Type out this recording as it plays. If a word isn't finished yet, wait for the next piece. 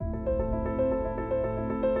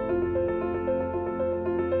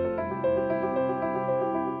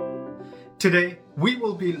Today, we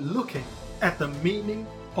will be looking at the meaning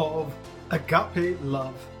of agape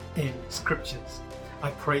love in scriptures. I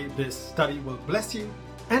pray this study will bless you,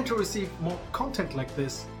 and to receive more content like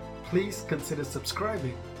this, please consider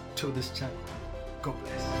subscribing to this channel. God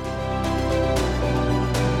bless.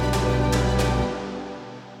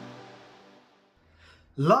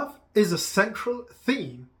 Love is a central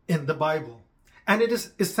theme in the Bible, and it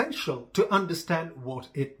is essential to understand what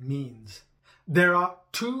it means. There are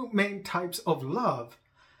two main types of love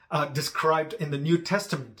described in the New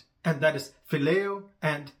Testament, and that is phileo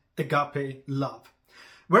and agape love.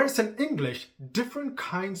 Whereas in English, different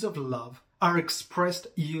kinds of love are expressed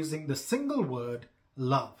using the single word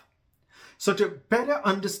love. So to better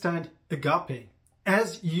understand agape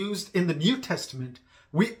as used in the New Testament,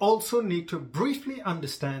 we also need to briefly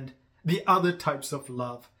understand the other types of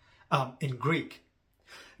love in Greek.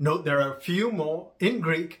 Note there are a few more in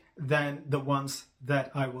Greek than the ones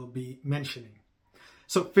that I will be mentioning.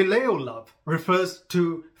 So phileo love refers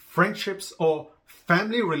to friendships or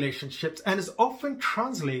family relationships and is often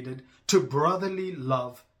translated to brotherly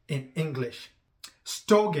love in English.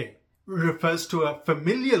 Storge refers to a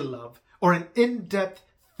familial love or an in-depth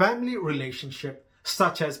family relationship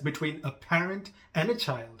such as between a parent and a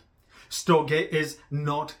child. Storge is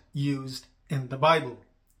not used in the Bible.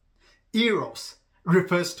 Eros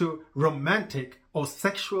refers to romantic or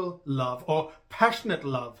sexual love or passionate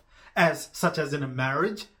love, such as in a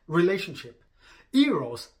marriage relationship.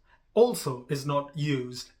 Eros also is not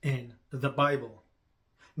used in the Bible.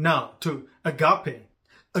 Now to agape.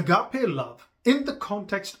 Agape love in the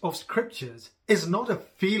context of scriptures is not a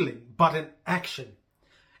feeling but an action.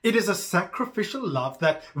 It is a sacrificial love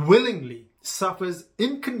that willingly suffers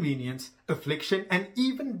inconvenience, affliction, and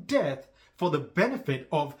even death for the benefit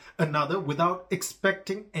of another without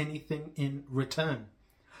expecting anything in return.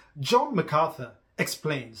 John MacArthur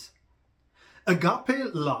explains,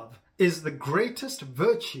 agape love is the greatest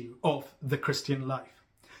virtue of the Christian life.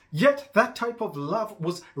 Yet that type of love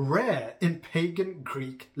was rare in pagan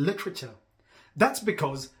Greek literature. That's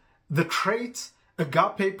because the traits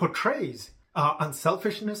agape portrays are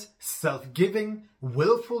unselfishness, self-giving,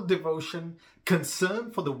 willful devotion,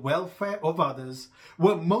 concern for the welfare of others,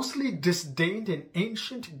 were mostly disdained in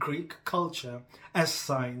ancient Greek culture as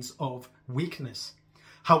signs of weakness.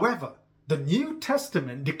 However, the New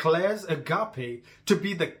Testament declares agape to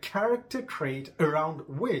be the character trait around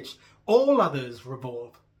which all others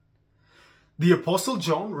revolve. The Apostle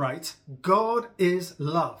John writes, God is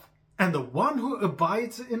love, and the one who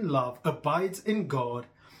abides in love abides in God,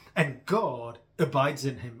 and God abides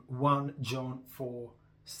in him. 1 John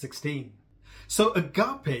 4:16. So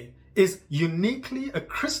agape is uniquely a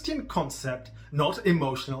Christian concept, not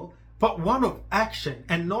emotional, but one of action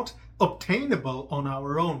and not obtainable on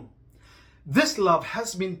our own. This love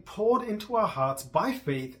has been poured into our hearts by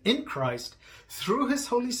faith in Christ through his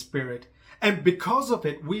Holy Spirit, and because of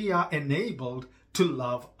it we are enabled to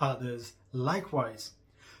love others likewise.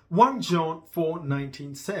 1 John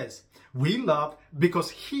 4:19 says, we love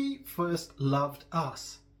because he first loved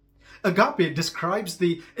us. Agape describes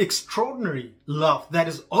the extraordinary love that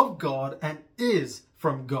is of God and is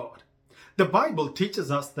from God. The Bible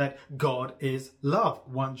teaches us that God is love.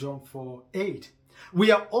 1 John 4:8.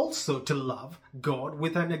 We are also to love God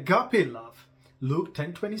with an agape love. Luke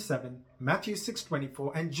 10:27, Matthew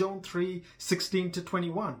 6:24, and John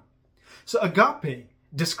 3:16-21. So agape,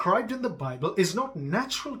 described in the Bible, is not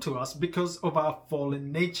natural to us because of our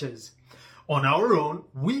fallen natures. On our own,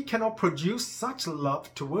 we cannot produce such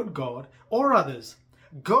love toward God or others.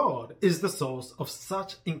 God is the source of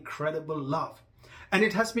such incredible love, and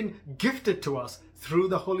it has been gifted to us through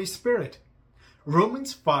the Holy Spirit.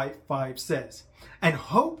 Romans 5:5 says, and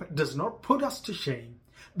hope does not put us to shame,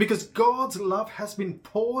 because God's love has been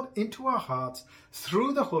poured into our hearts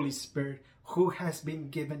through the Holy Spirit who has been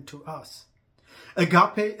given to us.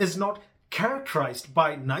 Agape is not characterized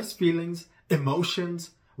by nice feelings,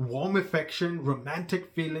 emotions, warm affection,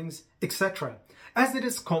 romantic feelings, etc., as it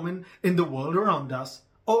is common in the world around us,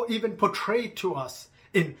 or even portrayed to us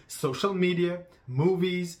in social media,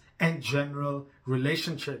 movies, and general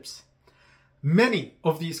relationships. Many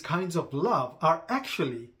of these kinds of love are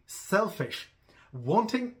actually selfish,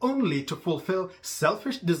 wanting only to fulfill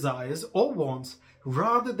selfish desires or wants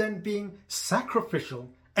rather than being sacrificial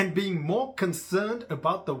and being more concerned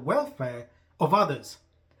about the welfare of others.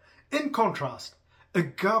 In contrast,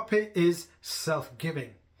 agape is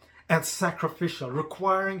self-giving and sacrificial,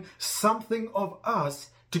 requiring something of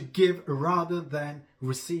us to give rather than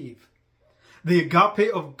receive. The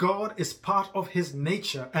agape of God is part of his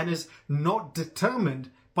nature and is not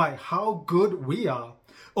determined by how good we are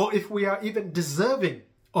or if we are even deserving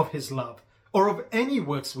of his love, or of any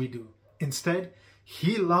works we do. Instead,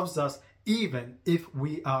 he loves us even if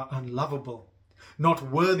we are unlovable,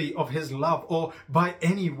 not worthy of his love or by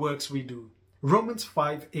any works we do. Romans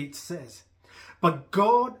 5:8 says, "But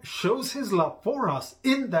God shows his love for us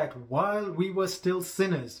in that while we were still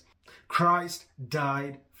sinners, Christ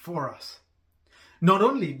died for us." Not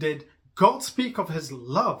only did God speak of his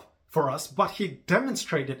love for us, but he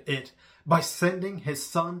demonstrated it by sending his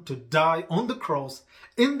Son to die on the cross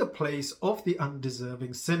in the place of the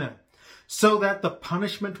undeserving sinner, so that the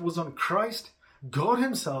punishment was on Christ, God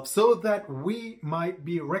himself, so that we might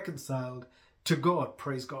be reconciled to God.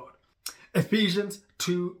 Praise God. Ephesians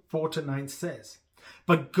 2:4-9 says,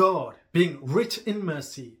 "But God, being rich in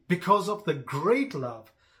mercy, because of the great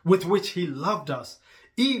love with which he loved us,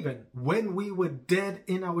 even when we were dead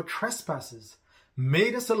in our trespasses,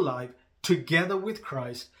 made us alive together with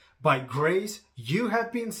Christ. By grace you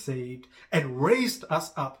have been saved, and raised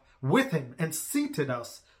us up with him, and seated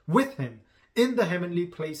us with him in the heavenly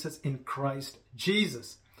places in Christ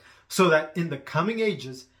Jesus, so that in the coming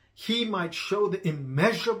ages he might show the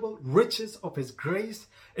immeasurable riches of his grace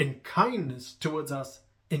and kindness towards us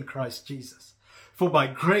in Christ Jesus. For by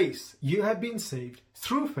grace you have been saved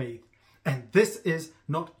through faith, and this is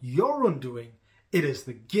not your own doing, it is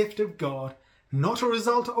the gift of God, not a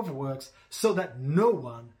result of works, so that no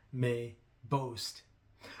one may boast."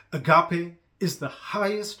 Agape is the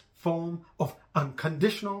highest form of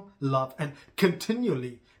unconditional love and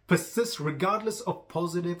continually persists regardless of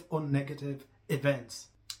positive or negative events.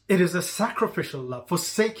 It is a sacrificial love,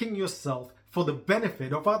 forsaking yourself for the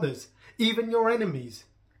benefit of others, even your enemies.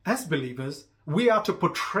 As believers, we are to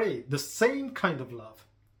portray the same kind of love.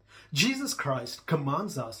 Jesus Christ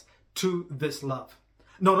commands us to this love,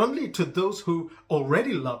 not only to those who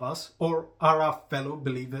already love us or are our fellow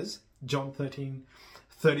believers, John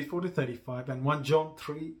 13:34-35 and 1 John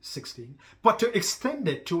 3:16, but to extend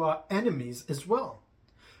it to our enemies as well.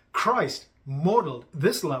 Christ modeled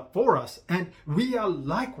this love for us, and we are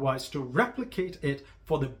likewise to replicate it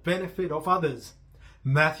for the benefit of others.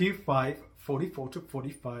 Matthew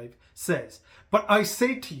 5:44-45 says, "But I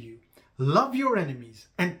say to you, love your enemies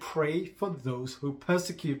and pray for those who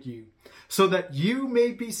persecute you, so that you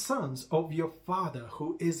may be sons of your Father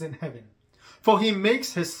who is in heaven. For he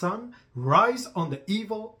makes his sun rise on the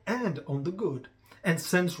evil and on the good, and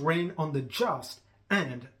sends rain on the just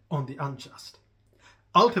and on the unjust."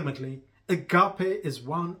 Ultimately, agape is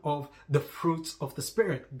one of the fruits of the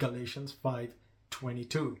Spirit, Galatians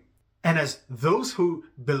 5:22. And as those who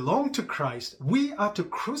belong to Christ, we are to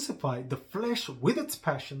crucify the flesh with its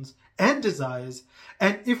passions and desires,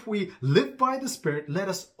 and if we live by the Spirit, let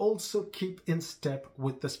us also keep in step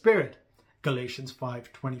with the Spirit, Galatians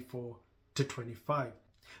 5:24-25.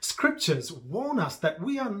 Scriptures warn us that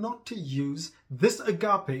we are not to use this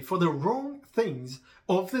agape for the wrong things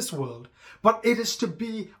of this world, but it is to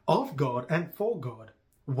be of God and for God.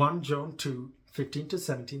 1 John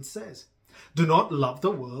 2:15-17 says, "Do not love the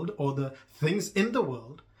world or the things in the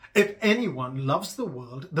world. If anyone loves the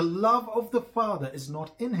world, the love of the Father is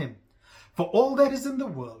not in him. For all that is in the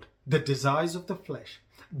world, the desires of the flesh,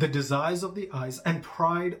 the desires of the eyes, and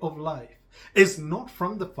pride of life, is not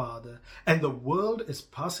from the Father, and the world is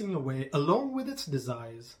passing away along with its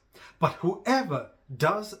desires. But whoever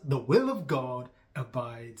does the will of God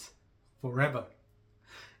abides forever."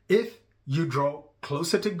 If you draw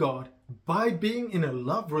closer to God by being in a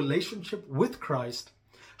love relationship with Christ,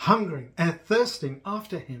 hungering and thirsting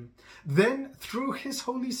after him, then through his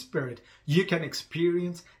Holy Spirit you can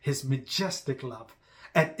experience his majestic love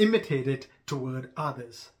and imitate it toward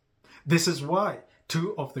others. This is why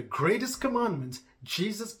two of the greatest commandments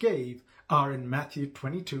Jesus gave are in Matthew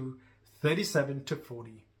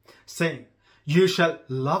 22:37-40, saying, "You shall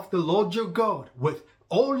love the Lord your God with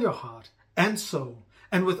all your heart and soul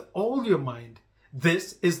and with all your mind.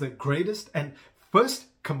 This is the greatest and first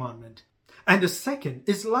commandment. And the second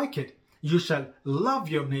is like it. You shall love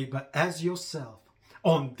your neighbor as yourself.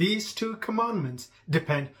 On these two commandments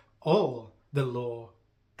depend all the law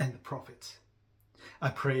and the prophets." I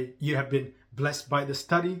pray you have been blessed by the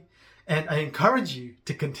study, and I encourage you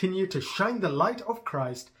to continue to shine the light of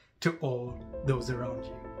Christ to all those around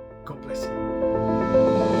you. God bless you.